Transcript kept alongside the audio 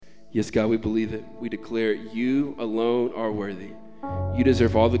Yes, God, we believe it. We declare you alone are worthy. You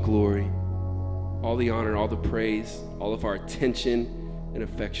deserve all the glory, all the honor, all the praise, all of our attention and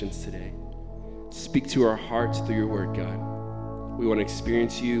affections today. Speak to our hearts through your word, God. We want to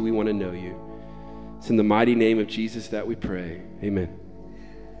experience you. We want to know you. It's in the mighty name of Jesus that we pray. Amen.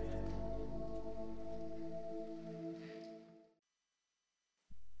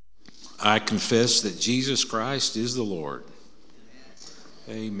 I confess that Jesus Christ is the Lord.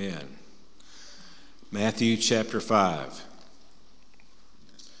 Amen. Matthew chapter 5.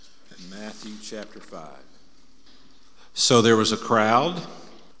 Matthew chapter 5. So there was a crowd.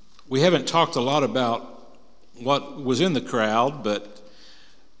 We haven't talked a lot about what was in the crowd, but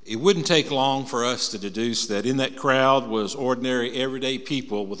it wouldn't take long for us to deduce that in that crowd was ordinary, everyday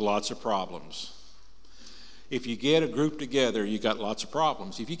people with lots of problems. If you get a group together, you got lots of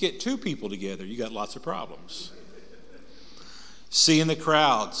problems. If you get two people together, you got lots of problems. See, in the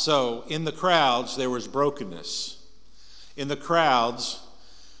crowd. So in the crowds, there was brokenness. In the crowds,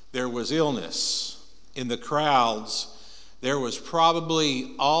 there was illness. In the crowds, there was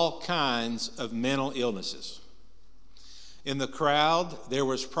probably all kinds of mental illnesses. In the crowd, there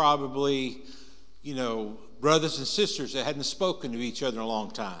was probably, brothers and sisters that hadn't spoken to each other in a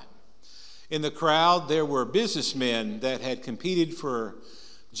long time. In the crowd, there were businessmen that had competed for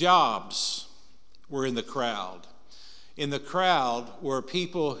jobs were in the crowd. In the crowd were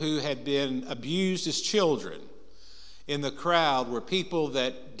people who had been abused as children. In the crowd were people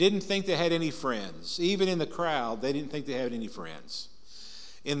that didn't think they had any friends. Even in the crowd, they didn't think they had any friends.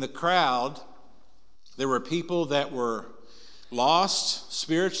 In the crowd, there were people that were lost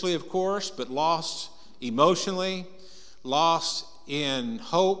spiritually, of course, but lost emotionally, lost in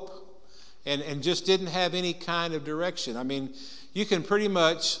hope, and just didn't have any kind of direction. I mean, you can pretty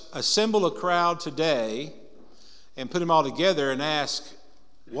much assemble a crowd today and put them all together and ask,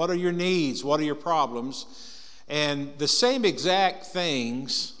 what are your needs? What are your problems? And the same exact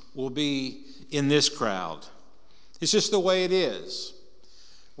things will be in this crowd. It's just the way it is.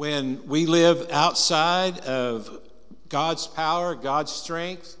 When we live outside of God's power, God's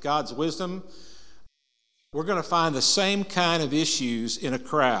strength, God's wisdom, we're going to find the same kind of issues in a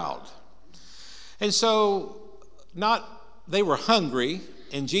crowd. And so, they were hungry,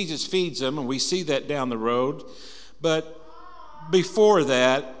 and Jesus feeds them, and we see that down the road. But before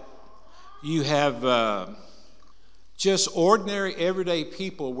that, you have just ordinary, everyday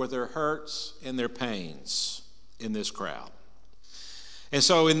people with their hurts and their pains in this crowd. And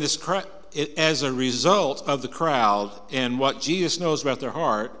so in this crowd, as a result of the crowd and what Jesus knows about their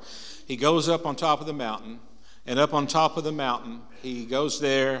heart, he goes up on top of the mountain, and up on top of the mountain, he goes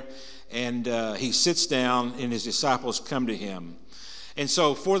there, and he sits down, and his disciples come to him. And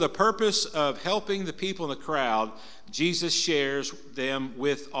so for the purpose of helping the people in the crowd, Jesus shares them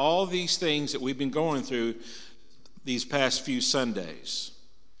with all these things that we've been going through these past few Sundays.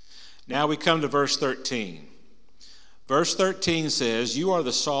 Now we come to verse 13. Verse 13 says, "You are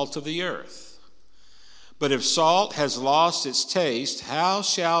the salt of the earth. But if salt has lost its taste, how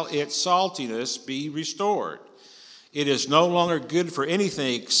shall its saltiness be restored? It is no longer good for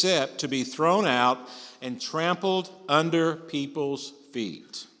anything except to be thrown out and trampled under people's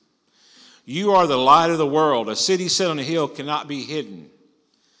feet. You are the light of the world. A city set on a hill cannot be hidden.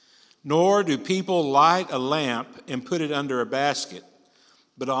 Nor do people light a lamp and put it under a basket,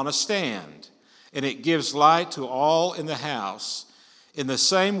 but on a stand, and it gives light to all in the house. In the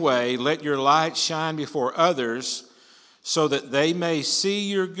same way, let your light shine before others, so that they may see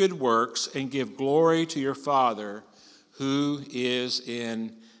your good works and give glory to your Father who is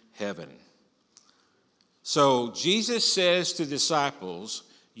in heaven." So Jesus says to disciples,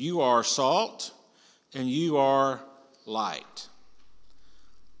 you are salt and you are light.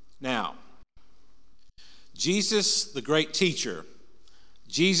 Now, Jesus, the great teacher,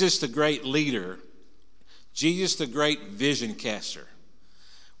 Jesus, the great leader, Jesus, the great vision caster,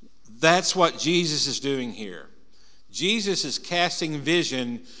 that's what Jesus is doing here. Jesus is casting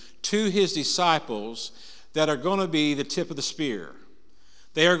vision to his disciples that are going to be the tip of the spear.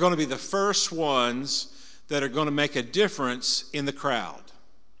 They are going to be the first ones that are going to make a difference in the crowd.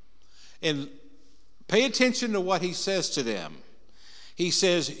 And pay attention to what he says to them. He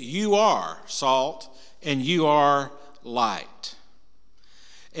says, you are salt and you are light.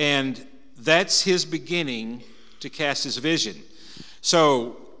 And that's his beginning to cast his vision.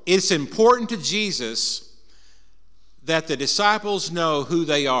 So it's important to Jesus that the disciples know who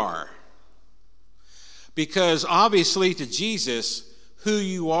they are. Because obviously to Jesus, who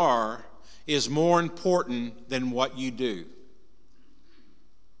you are is more important than what you do.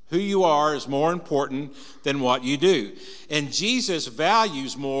 Who you are is more important than what you do. And Jesus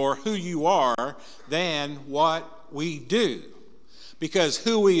values more who you are than what we do. Because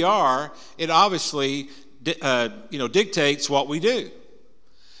who we are, it obviously dictates what we do.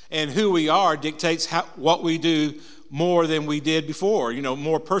 And who we are dictates what we do more than we did before.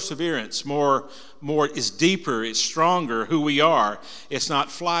 More perseverance, more is deeper, it's stronger. Who we are, it's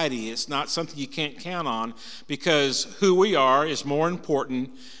not flighty, it's not something you can't count on, because who we are is more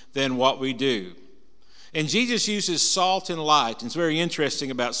important than what we do. And Jesus uses salt and light. And it's very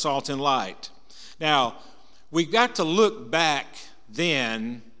interesting about salt and light. Now, we've got to look back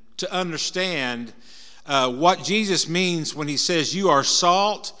then to understand what Jesus means when he says you are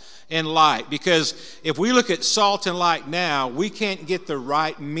salt and light. Because if we look at salt and light now, we can't get the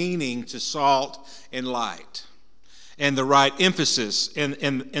right meaning to salt and light, and the right emphasis, and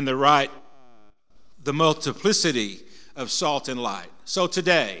the multiplicity of salt and light. So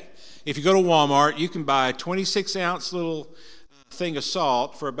today, if you go to Walmart, you can buy a 26-ounce little thing of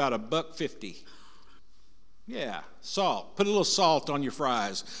salt for about $1.50. Yeah, salt. Put a little salt on your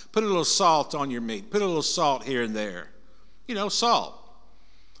fries. Put a little salt on your meat. Put a little salt here and there. Salt.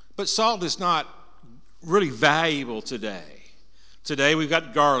 But salt is not really valuable today. Today we've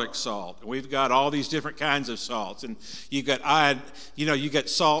got garlic salt, and we've got all these different kinds of salts, and you got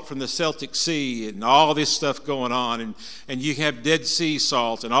salt from the Celtic Sea and all this stuff going on, and you have Dead Sea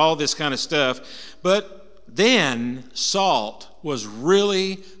salt and all this kind of stuff. But then salt was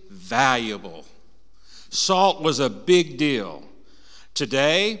really valuable. Salt was a big deal.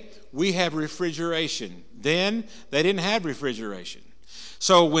 Today we have refrigeration. Then they didn't have refrigeration.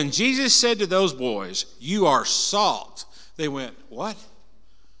 So when Jesus said to those boys, "You are salt," they went, "What?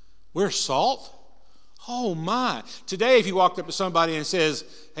 We're salt? Oh my." Today, if you walked up to somebody and says,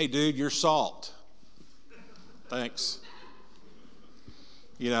 "Hey dude, you're salt." Thanks.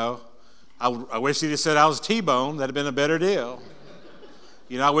 I wish he'd have said I was T-bone. That'd have been a better deal.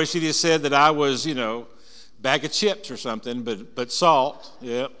 I wish he'd have said that I was, bag of chips or something, but salt.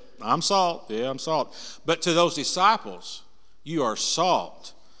 Yeah, I'm salt. Yeah, I'm salt. But to those disciples, "You are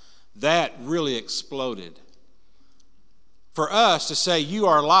salt," that really exploded. For us to say, "You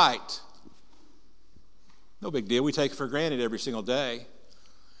are light," no big deal. We take it for granted every single day.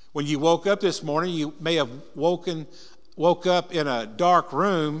 When you woke up this morning, you may have woke up in a dark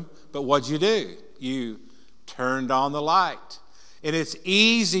room, but what'd you do? You turned on the light. And it's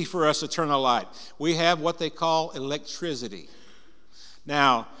easy for us to turn on the light. We have what they call electricity.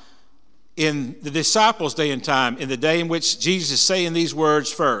 Now, in the disciples' day and time, in the day in which Jesus is saying these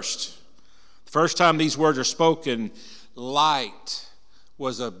words first, the first time these words are spoken, light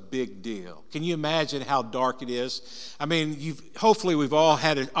was a big deal. Can you imagine how dark it is? I mean, hopefully we've all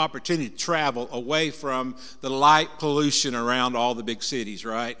had an opportunity to travel away from the light pollution around all the big cities,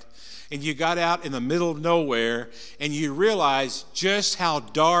 right? And you got out in the middle of nowhere and you realize just how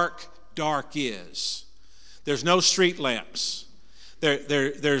dark is. There's no street lamps.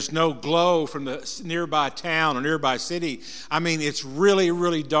 There's no glow from the nearby town or nearby city. I mean, it's really,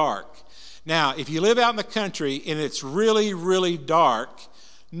 really dark. Now, if you live out in the country and it's really, really dark,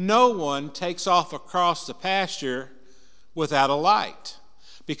 no one takes off across the pasture without a light.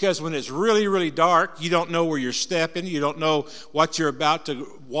 Because when it's really, really dark, you don't know where you're stepping. You don't know what you're about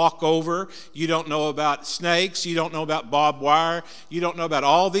to walk over. You don't know about snakes. You don't know about barbed wire. You don't know about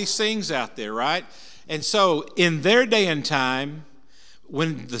all these things out there, right? And so in their day and time,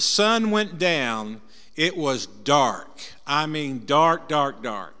 when the sun went down, it was dark. I mean, dark, dark,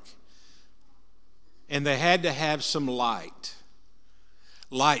 dark. And they had to have some light.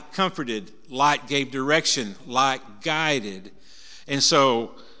 Light comforted, light gave direction, light guided. And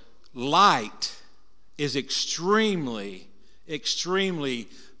so light is extremely, extremely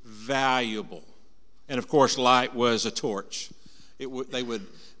valuable. And of course, light was a torch. They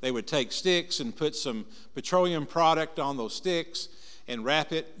would take sticks and put some petroleum product on those sticks and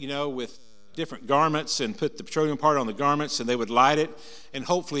wrap it, with different garments and put the petroleum part on the garments, and they would light it, and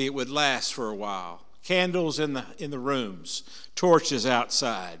hopefully it would last for a while. Candles in the rooms, torches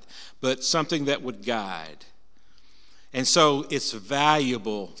outside, but something that would guide. And so it's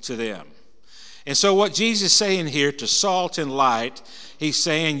valuable to them. And so what Jesus is saying here to salt and light, he's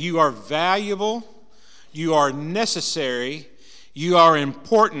saying you are valuable, you are necessary, you are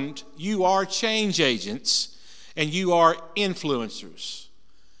important, you are change agents, and you are influencers.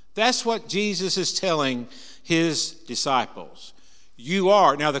 That's what Jesus is telling his disciples. You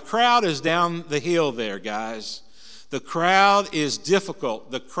are. Now the crowd is down the hill there, guys. The crowd is difficult.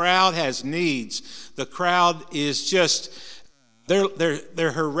 The crowd has needs. The crowd is just,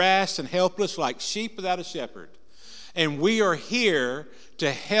 they're harassed and helpless like sheep without a shepherd. And we are here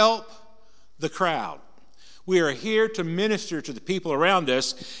to help the crowd. We are here to minister to the people around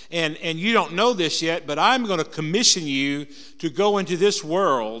us. And you don't know this yet, but I'm going to commission you to go into this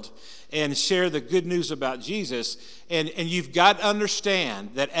world and share the good news about Jesus. And you've got to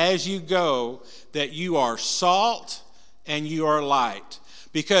understand that as you go, that you are salt and you are light.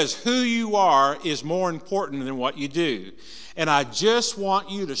 Because who you are is more important than what you do. And I just want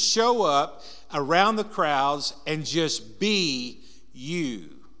you to show up around the crowds and just be you.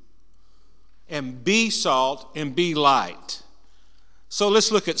 And be salt and be light. So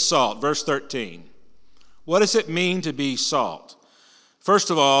let's look at salt, verse 13. What does it mean to be salt? First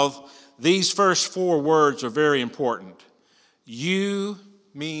of all, these first 4 words are very important. You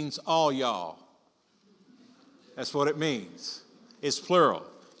means all y'all. That's what it means. It's plural.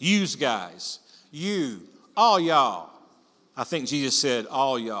 Yous guys. You. All y'all. I think Jesus said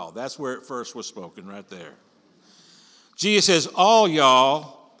all y'all. That's where it first was spoken, right there. Jesus says all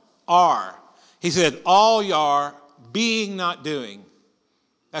y'all are. He said all y'all being, not doing.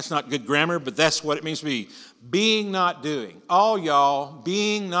 That's not good grammar, but that's what it means to be. Being, not doing. All y'all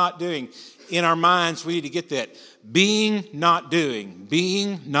being, not doing. In our minds, we need to get that. Being, not doing.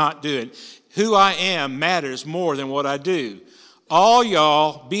 Being, not doing. Who I am matters more than what I do. All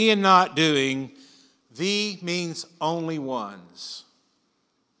y'all being, not doing. The means only ones.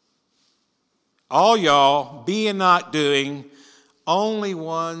 All y'all being, not doing. Only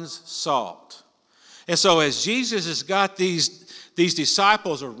ones salt. And so as Jesus has got these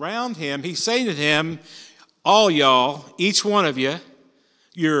disciples around him, he's saying to them, all y'all, each one of you,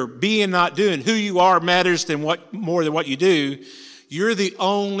 you're being, not doing. Who you are matters more than what you do. You're the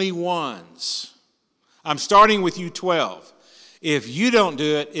only ones. I'm starting with you 12. If you don't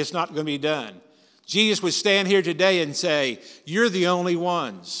do it, it's not going to be done. Jesus would stand here today and say, you're the only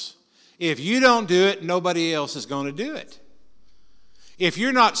ones. If you don't do it, nobody else is going to do it. If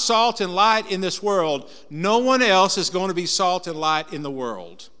you're not salt and light in this world, no one else is going to be salt and light in the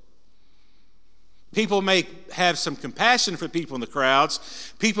world. People may have some compassion for people in the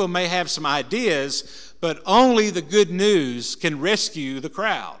crowds. People may have some ideas, but only the good news can rescue the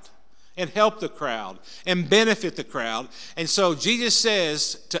crowd and help the crowd and benefit the crowd. And so Jesus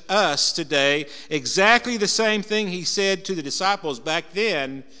says to us today exactly the same thing he said to the disciples back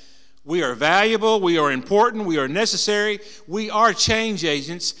then. We are valuable, we are important, we are necessary, we are change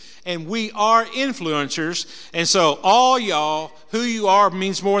agents, and we are influencers. And so all y'all, who you are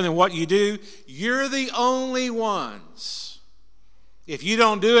means more than what you do. You're the only ones. If you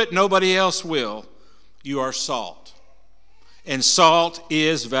don't do it, nobody else will. You are salt. And salt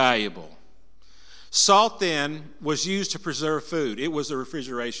is valuable. Salt then was used to preserve food. It was a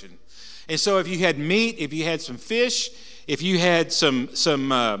refrigeration. And so if you had meat, if you had some fish, if you had some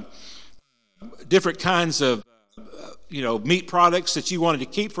different kinds of meat products that you wanted to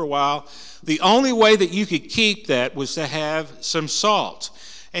keep for a while, the only way that you could keep that was to have some salt.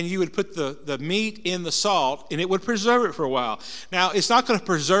 And you would put the meat in the salt, and it would preserve it for a while. Now, it's not going to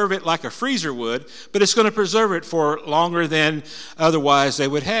preserve it like a freezer would, but it's going to preserve it for longer than otherwise they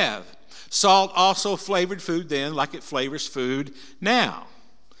would have. Salt also flavored food then like it flavors food now.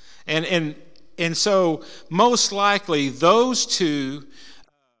 And so most likely those two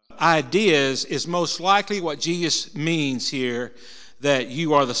ideas is most likely what Jesus means here, that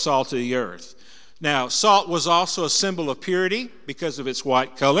you are the salt of the earth. Now, salt was also a symbol of purity because of its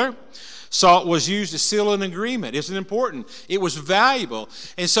white color. Salt was used to seal an agreement. Isn't it important? It was valuable.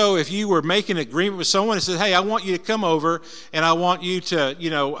 And so if you were making an agreement with someone and said, hey, I want you to come over and I want you to,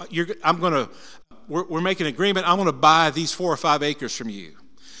 we're making an agreement. I'm going to buy these 4 or 5 acres from you.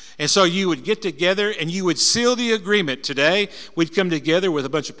 And so you would get together and you would seal the agreement. Today, we'd come together with a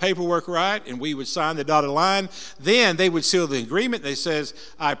bunch of paperwork, right? And we would sign the dotted line. Then they would seal the agreement. They says,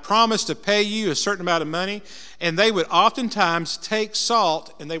 I promise to pay you a certain amount of money. And they would oftentimes take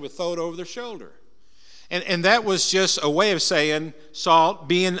salt and they would throw it over their shoulder. And that was just a way of saying salt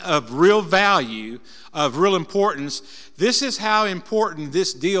being of real value, of real importance. This is how important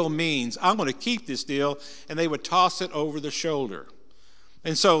this deal means. I'm going to keep this deal. And they would toss it over their shoulder.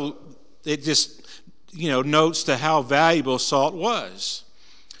 And so it just, notes to how valuable salt was.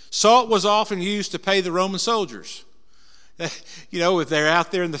 Salt was often used to pay the Roman soldiers. If they're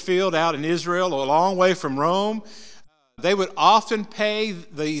out there in the field, out in Israel, a long way from Rome, they would often pay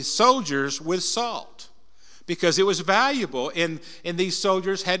the soldiers with salt because it was valuable. And these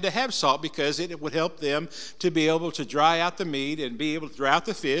soldiers had to have salt because it would help them to be able to dry out the meat and be able to dry out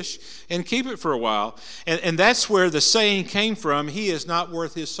the fish and keep it for a while. And that's where the saying came from, he is not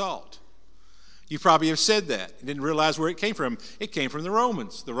worth his salt. You probably have said that and didn't realize where it came from. It came from the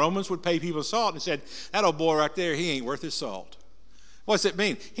Romans. The Romans would pay people salt and said, that old boy right there, he ain't worth his salt. What's it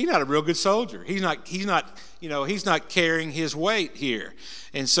mean? He's not a real good soldier. He's not carrying his weight here.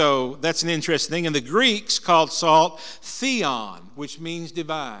 And so that's an interesting thing. And the Greeks called salt theon, which means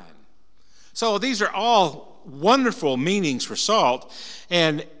divine. So these are all wonderful meanings for salt.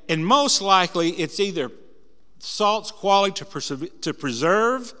 And most likely it's either salt's quality to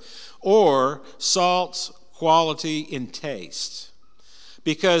preserve or salt's quality in taste.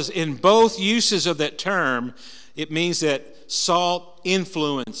 Because in both uses of that term, it means that salt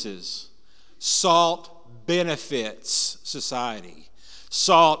influences, salt benefits society,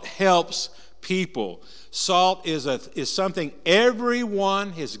 salt helps people. Salt is something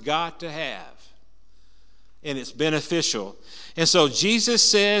everyone has got to have, and it's beneficial. And so Jesus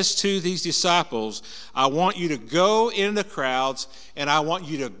says to these disciples, I want you to go in the crowds, and I want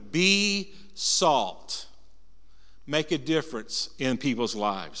you to be salt. Make a difference in people's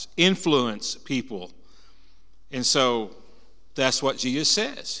lives. Influence people. And so that's what Jesus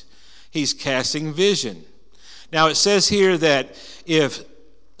says. He's casting vision. Now it says here that if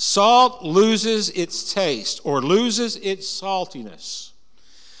salt loses its taste or loses its saltiness,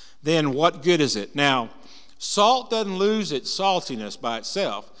 then what good is it? Now, salt doesn't lose its saltiness by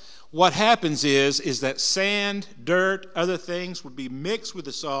itself. What happens is that sand, dirt, other things would be mixed with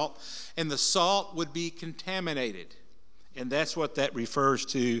the salt, and the salt would be contaminated. And that's what that refers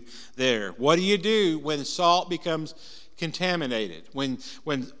to there. What do you do when salt becomes contaminated? When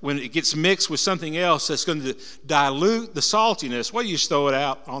it gets mixed with something else that's going to dilute the saltiness, well, you just throw it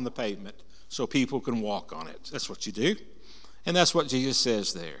out on the pavement so people can walk on it. That's what you do. And that's what Jesus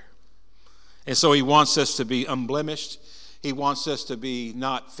says there. And so he wants us to be unblemished. He wants us to be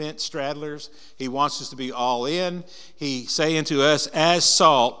not fence straddlers. He wants us to be all in. He's saying to us, as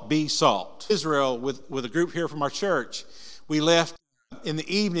salt, be salt. Israel, with a group here from our church, we left in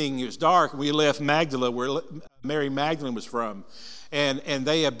the evening. It was dark. We left Magdala, where Mary Magdalene was from. And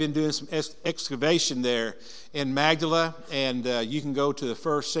they have been doing some excavation there in Magdala. And you can go to the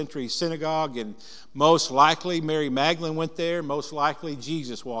first century synagogue, and most likely Mary Magdalene went there. Most likely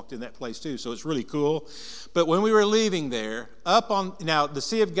Jesus walked in that place too. So it's really cool. But when we were leaving there, now the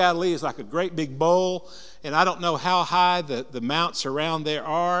Sea of Galilee is like a great big bowl. And I don't know how high the mounts around there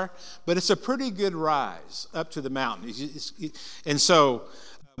are, but it's a pretty good rise up to the mountain. And so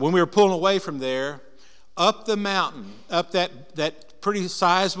when we were pulling away from there, up the mountain, up that pretty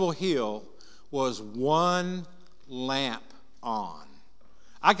sizable hill, was one lamp on.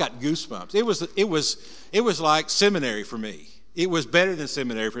 I got goosebumps. It was like seminary for me. It was better than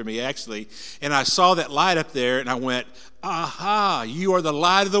seminary for me, actually. And I saw that light up there, and I went, aha, you are the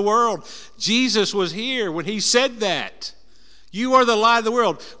light of the world. Jesus was here when he said that. You are the light of the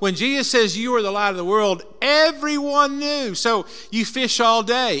world. When Jesus says you are the light of the world, everyone knew. So you fish all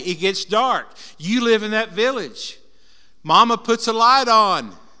day. It gets dark. You live in that village. Mama puts a light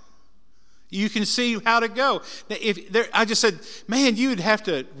on. You can see how to go. Now, I just said, man, you'd have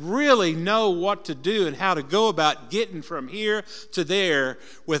to really know what to do and how to go about getting from here to there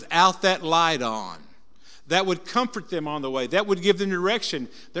without that light on. That would comfort them on the way. That would give them direction.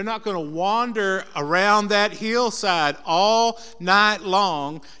 They're not going to wander around that hillside all night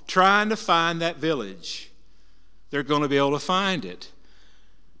long trying to find that village. They're going to be able to find it.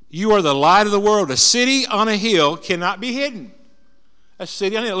 You are the light of the world. A city on a hill cannot be hidden. A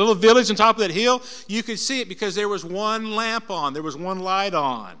city on a little village on top of that hill, you could see it because there was one lamp on. There was one light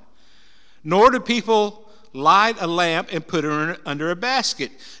on. Nor do people light a lamp and put it under a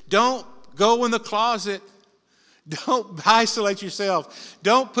basket. Don't go in the closet. Don't isolate yourself.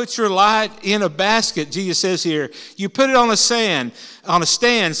 Don't put your light in a basket, Jesus says here. You put it on a stand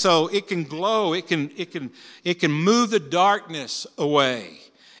so it can glow. It can move the darkness away.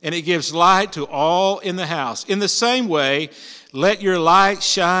 And it gives light to all in the house. In the same way, let your light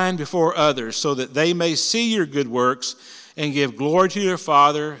shine before others so that they may see your good works and give glory to your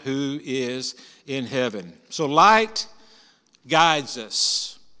Father who is in heaven. So light guides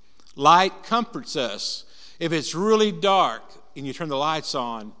us. Light comforts us. If it's really dark and you turn the lights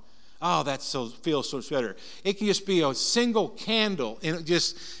on, oh, that feels so much better. It can just be a single candle, and it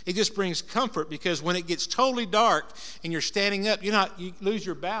just brings comfort, because when it gets totally dark and you're standing up, you lose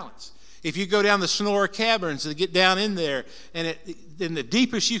your balance. If you go down the Sonora Caverns and get down in there, and then the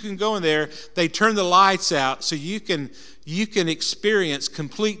deepest you can go in there, they turn the lights out so you can experience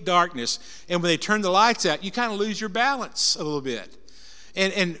complete darkness. And when they turn the lights out, you kind of lose your balance a little bit.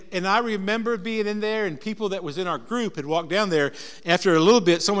 And I remember being in there, and people that was in our group had walked down there. After a little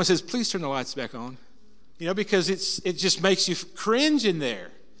bit, someone says, "Please turn the lights back on," because it just makes you cringe in there.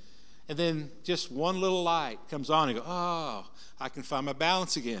 And then just one little light comes on and you go, oh, I can find my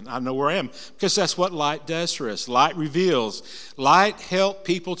balance again. I know where I am. Because that's what light does for us. Light reveals. Light helps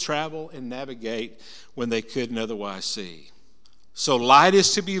people travel and navigate when they couldn't otherwise see. So light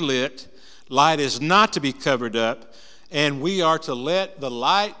is to be lit. Light is not to be covered up. And we are to let the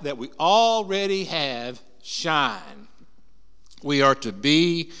light that we already have shine. We are to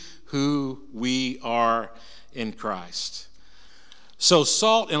be who we are in Christ. So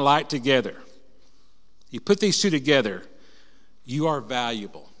salt and light together. You put these two together, you are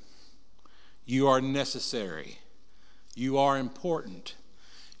valuable. You are necessary. You are important.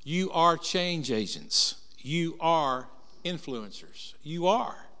 You are change agents. You are influencers. You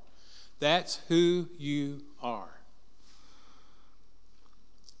are. That's who you are.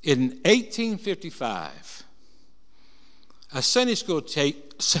 In 1855, a Sunday school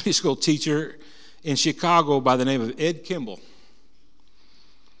teacher in Chicago by the name of Ed Kimball,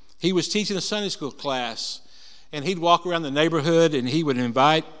 he was teaching a Sunday school class, and he'd walk around the neighborhood and he would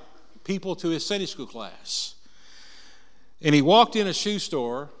invite people to his Sunday school class. And he walked in a shoe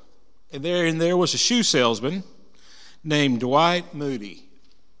store, and there was a shoe salesman named Dwight Moody.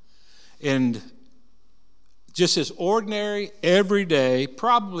 And just this ordinary, everyday,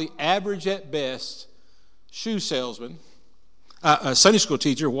 probably average at best shoe salesman, a Sunday school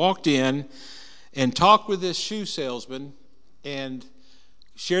teacher, walked in and talked with this shoe salesman and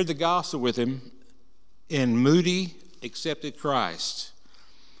shared the gospel with him, and Moody accepted Christ.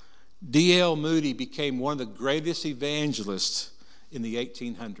 D.L. Moody became one of the greatest evangelists in the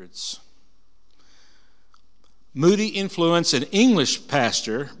 1800s. Moody influenced an English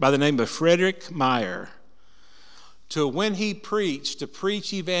pastor by the name of Frederick Meyer to, when he preached, to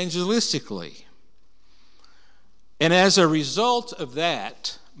preach evangelistically. And as a result of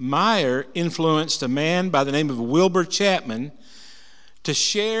that, Meyer influenced a man by the name of Wilbur Chapman to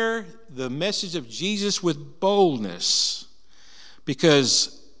share the message of Jesus with boldness,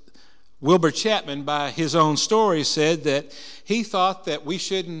 because Wilbur Chapman, by his own story, said that he thought that we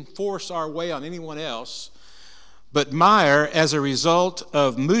shouldn't force our way on anyone else. But Meyer, as a result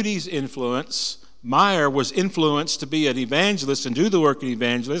of Moody's influence, Meyer was influenced to be an evangelist and do the work of an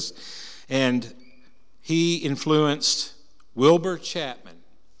evangelist, and he influenced Wilbur Chapman,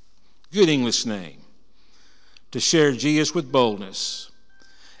 good English name, to share Jesus with boldness.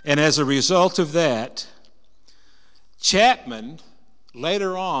 And as a result of that, Chapman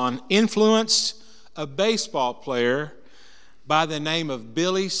later on influenced a baseball player by the name of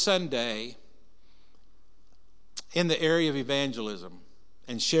Billy Sunday in the area of evangelism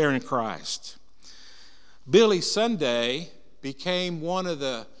and sharing Christ. Billy Sunday became one of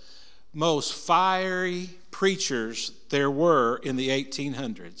the most fiery preachers there were in the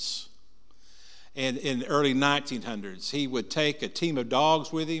 1800s. And in the early 1900s, he would take a team of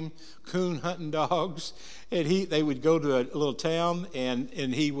dogs with him, coon hunting dogs, and they would go to a little town, and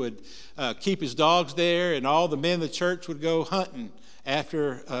he would keep his dogs there, and all the men in the church would go hunting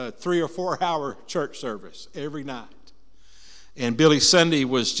after a 3 or 4 hour church service every night. And Billy Sunday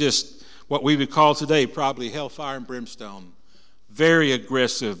was just what we would call today probably hellfire and brimstone. Very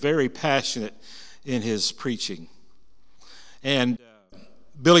aggressive, very passionate in his preaching. And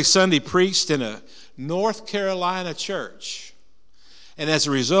Billy Sunday preached in a North Carolina church. And as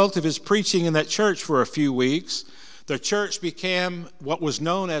a result of his preaching in that church for a few weeks, the church became what was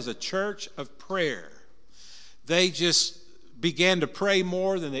known as a church of prayer. They just began to pray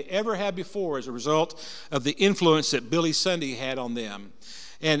more than they ever had before as a result of the influence that Billy Sunday had on them.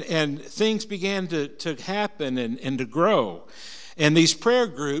 And things began to happen and to grow. And these prayer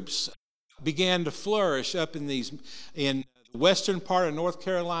groups began to flourish up in the western part of North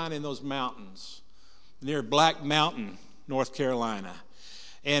Carolina, in those mountains, near Black Mountain, North Carolina.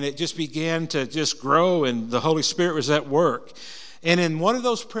 And it just began to just grow, and the Holy Spirit was at work. And in one of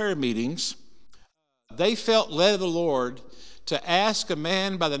those prayer meetings, they felt led of the Lord to ask a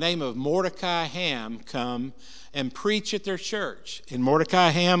man by the name of Mordecai Ham come and preach at their church. And Mordecai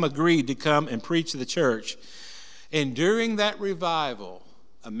Ham agreed to come and preach at the church. And during that revival,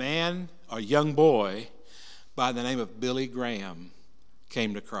 a young boy by the name of Billy Graham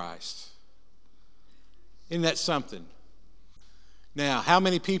came to Christ. Isn't that something? Now, how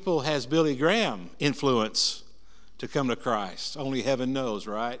many people has Billy Graham influenced to come to Christ? Only heaven knows,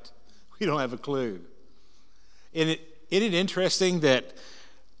 right? We don't have a clue. Isn't it interesting that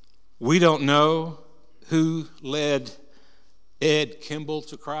we don't know who led Ed Kimball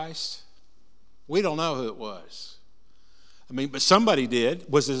to Christ? We don't know who it was. But somebody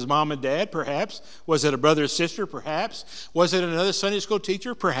did. Was it his mom and dad? Perhaps. Was it a brother or sister? Perhaps. Was it another Sunday school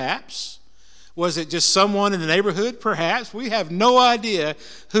teacher? Perhaps. Was it just someone in the neighborhood? Perhaps. We have no idea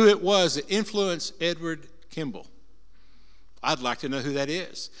who it was that influenced Edward Kimball. I'd like to know who that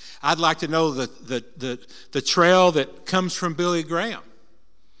is. I'd like to know the trail that comes from Billy Graham.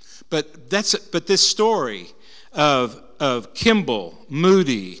 But this story of Kimball,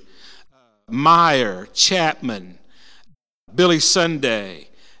 Moody, Meyer, Chapman, Billy Sunday,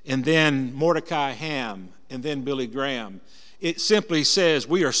 and then Mordecai Ham, and then Billy Graham, it simply says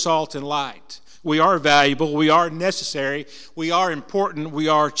we are salt and light. We are valuable. We are necessary. We are important. We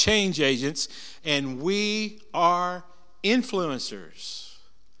are change agents. And we are influencers.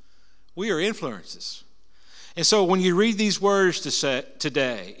 We are influencers. And so when you read these words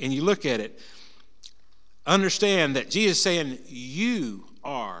today and you look at it, understand that Jesus is saying, you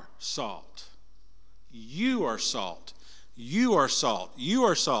are salt. You are salt. You are salt. You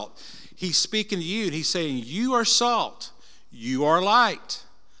are salt. He's speaking to you and he's saying, you are salt. You are light.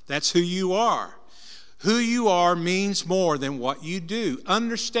 That's who you are. Who you are means more than what you do.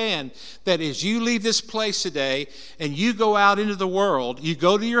 Understand that as you leave this place today and you go out into the world, you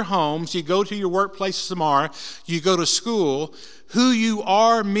go to your homes, you go to your workplaces tomorrow, you go to school, who you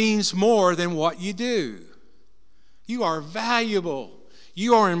are means more than what you do. You are valuable.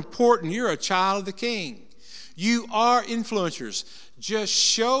 You are important. You're a child of the King. You are influencers. Just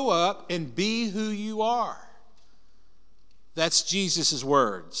show up and be who you are. That's Jesus'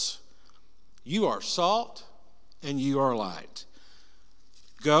 words. You are salt and you are light.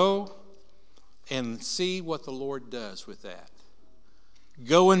 Go and see what the Lord does with that.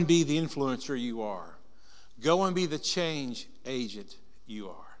 Go and be the influencer you are. Go and be the change agent you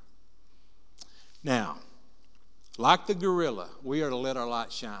are. Now, like the gorilla, we are to let our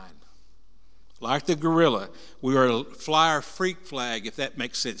light shine. Like the gorilla, we are to fly our freak flag, if that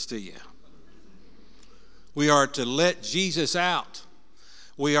makes sense to you. We are to let Jesus out.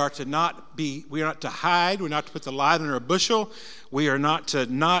 We are to not to hide. We're not to put the light under a bushel. We are not to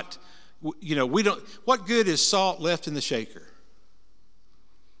what good is salt left in the shaker?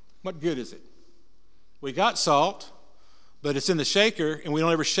 What good is it? We got salt, but it's in the shaker and we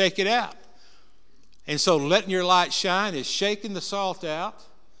don't ever shake it out. And so letting your light shine is shaking the salt out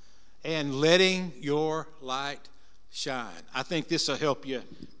and letting your light shine. I think this will help you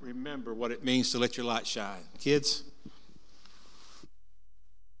remember what it means to let your light shine. Kids?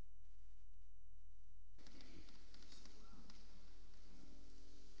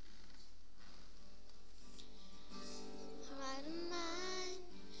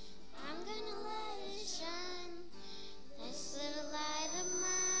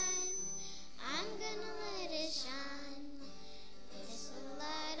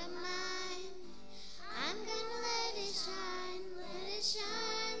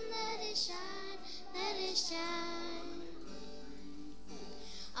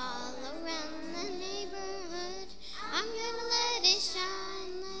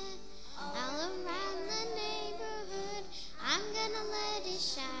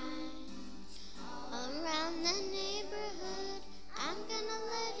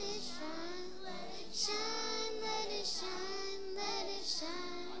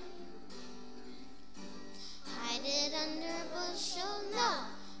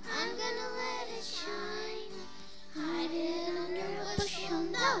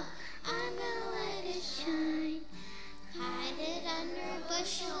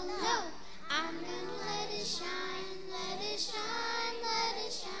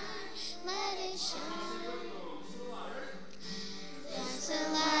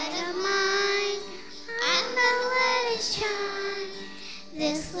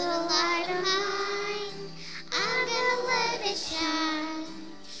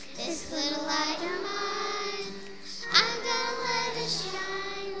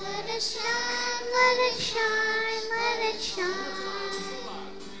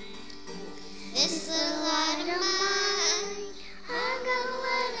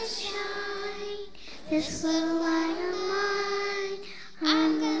 This little light of mine,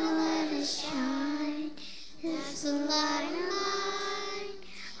 I'm gonna let it shine. This little light of mine,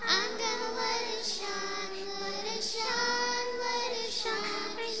 I'm gonna let it shine. Let it shine, let it shine,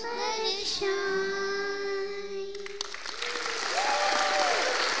 let it shine.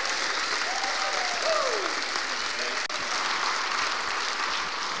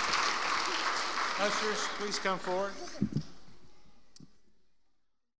 Ushers, please come forward.